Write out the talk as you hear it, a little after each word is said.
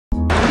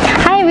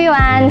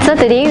everyone! So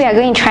today we are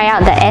going to try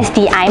out the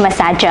SDEYE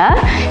Massager.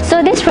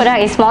 So this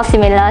product is more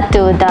similar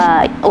to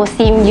the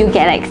OSIM Eye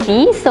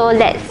Galaxy. So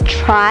let's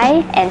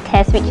try and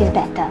test which is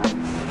better.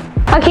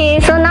 Okay,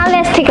 so now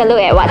let's take a look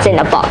at what's in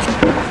the box.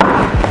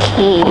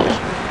 Okay.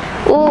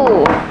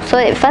 Ooh, so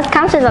it first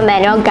comes with a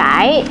manual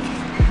guide.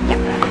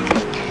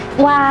 Yep.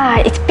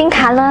 Wow, it's pink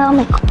color. Oh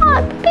my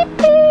god,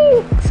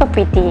 pretty! So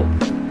pretty.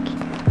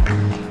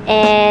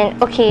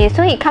 And okay,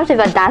 so it comes with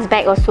a dust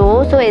bag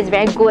also, so it's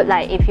very good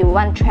like if you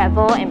want to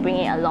travel and bring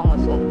it along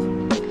also.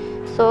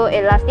 So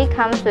it lastly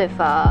comes with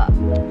a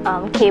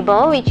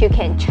cable which you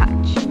can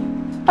charge.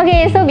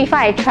 Okay, so before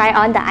I try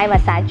on the eye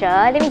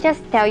massager, let me just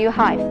tell you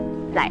how I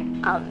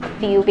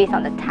feel based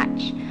on the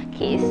touch.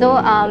 Okay,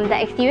 so the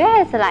exterior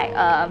has like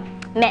a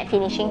matte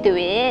finishing to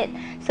it,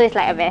 so it's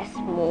like a very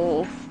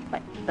smooth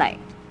like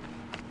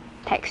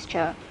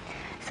texture.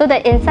 So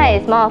the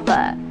inside is more of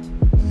a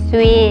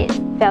sweet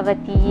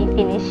velvety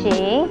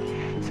finishing,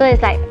 so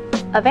it's like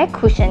a very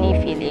cushiony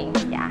feeling.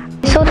 Yeah.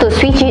 So to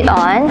switch it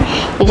on,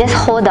 you just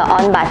hold the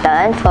on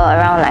button for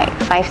around like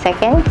 5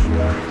 seconds.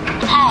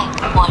 Hi,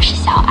 我是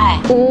小爱.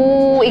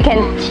 Ooh, it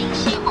can.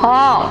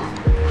 Oh,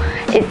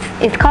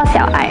 it's called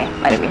小爱,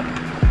 by the way.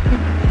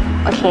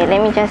 Okay,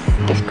 let me just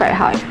describe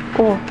how it.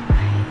 Ooh,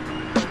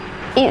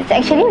 it's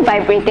actually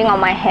vibrating on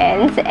my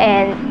hands,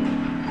 and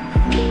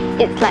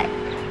it's like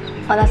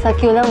on a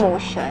circular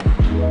motion.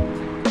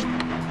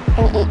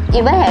 And it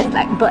even has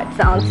like bird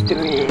sounds to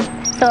it.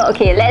 So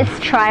okay, let's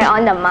try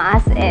on the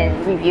mask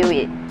and review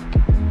it.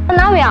 So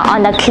now we are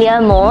on the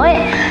clear mode.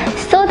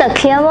 So the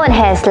clear mode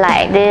has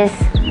like this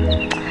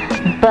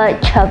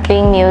bird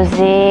chirping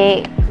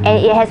music, and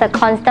it has a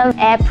constant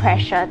air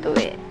pressure to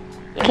it.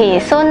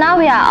 Okay, so now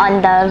we are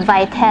on the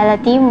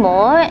vitality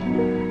mode.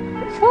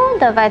 So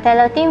the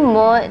vitality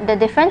mode, the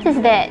difference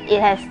is that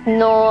it has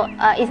no,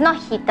 it's not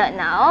heated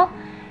now,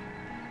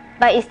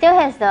 but it still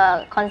has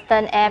the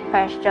constant air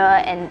pressure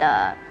and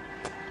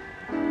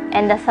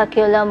the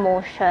circular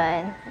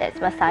motion that's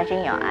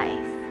massaging your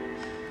eyes.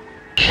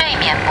 睡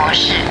眠模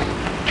式.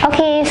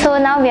 Okay, so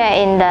now we are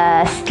in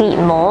the sleep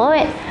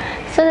mode.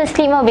 So the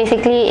sleep mode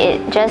basically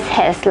it just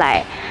has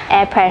like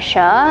air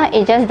pressure.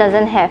 It just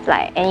doesn't have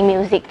like any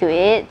music to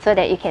it, so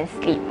that you can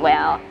sleep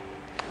well.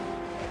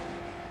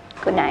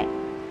 Good night.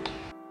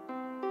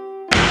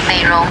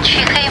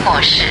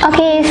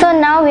 Okay, so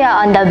now we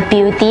are on the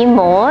beauty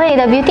mode.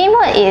 The beauty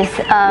mode is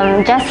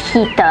just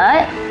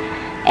heated,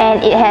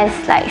 and it has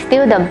like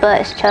still the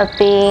birds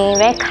chirping,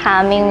 very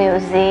calming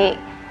music,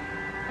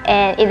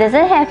 and it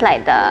doesn't have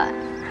like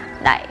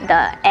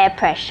the air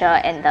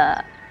pressure and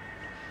the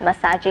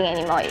massaging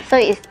anymore. So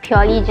it's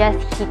purely just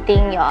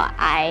heating your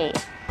eye,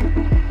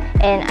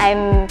 and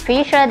I'm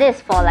pretty sure this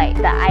is for like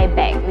the eye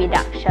bag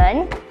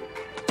reduction.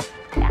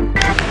 Yeah.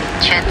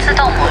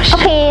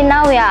 Okay,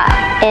 now we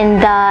are in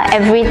the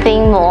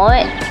everything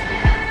mode.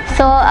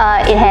 So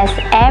it has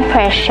air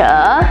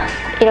pressure,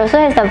 it also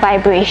has the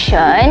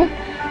vibration,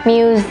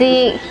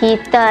 music,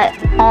 heated,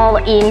 all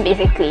in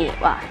basically.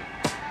 Wow,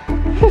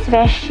 this is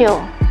very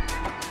chill.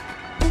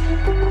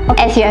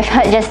 As you have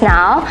heard just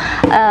now,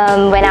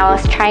 when I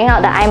was trying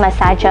out the eye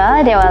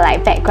massager, there were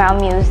like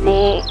background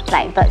music,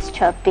 like birds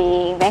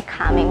chirping, very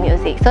calming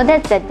music. So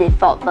that's the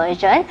default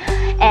version.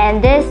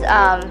 And this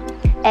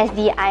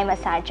SDEYE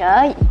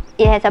Massager,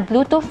 it has a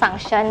Bluetooth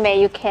function where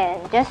you can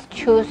just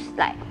choose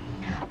like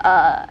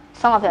a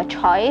song of your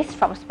choice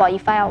from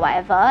Spotify or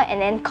whatever,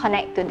 and then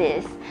connect to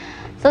this.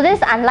 So this,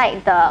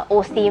 unlike the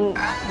OSIM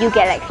Eye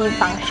Galaxy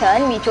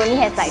function, which only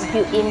has like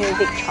built-in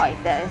music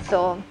choices.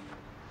 So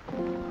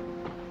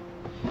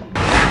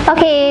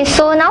okay,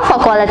 so now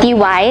for quality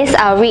wise,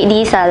 I'll rate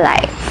these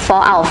like 4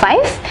 out of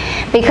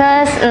 5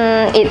 because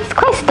it's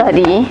quite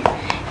sturdy,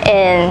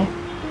 and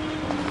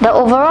the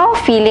overall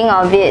feeling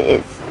of it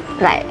is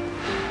like,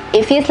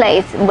 it feels like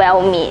it's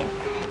well made,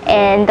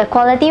 and the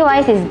quality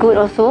wise is good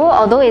also,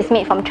 although it's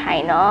made from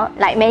China.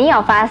 Like many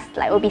of us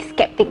like will be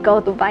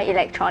skeptical to buy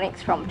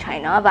electronics from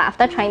China, but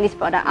after trying this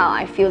product out,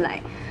 I feel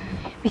like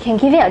we can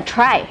give it a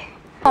try.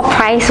 For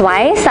price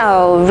wise,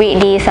 I'll rate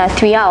this a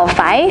 3 out of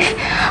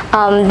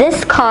 5.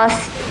 This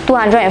costs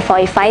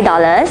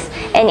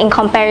 $245, and in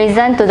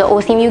comparison to the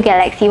OSIM Eye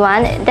Galaxy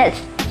one, that's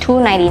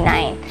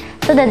 $299.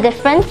 So the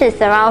difference is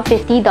around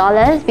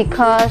 $50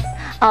 because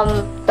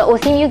the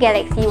OSIM Eye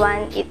Galaxy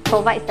one, it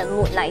provides the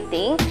mood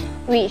lighting,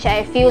 which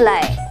I feel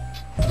like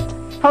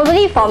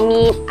probably for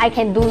me, I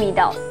can do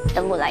without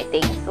the mood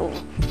lighting. So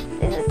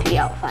this is a 3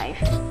 out of 5.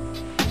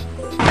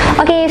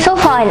 Okay, so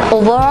for an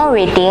overall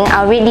rating,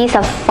 I'll rate this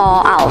a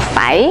 4 out of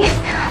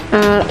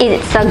 5.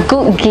 It's a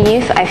good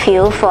gift, I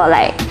feel, for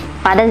like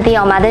Father's Day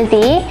or Mother's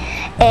Day,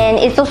 and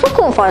it's also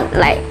good for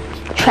like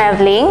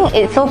traveling.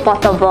 It's so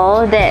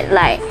portable that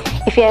like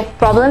if you have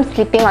problems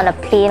sleeping on a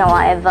plane or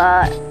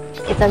whatever,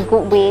 it's a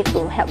good way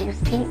to help you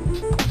sleep.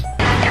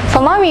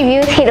 For more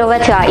reviews, head over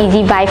to our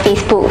ezbuy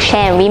Facebook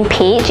share and win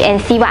page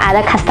and see what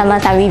other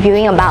customers are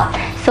reviewing about.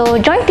 So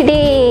join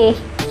today!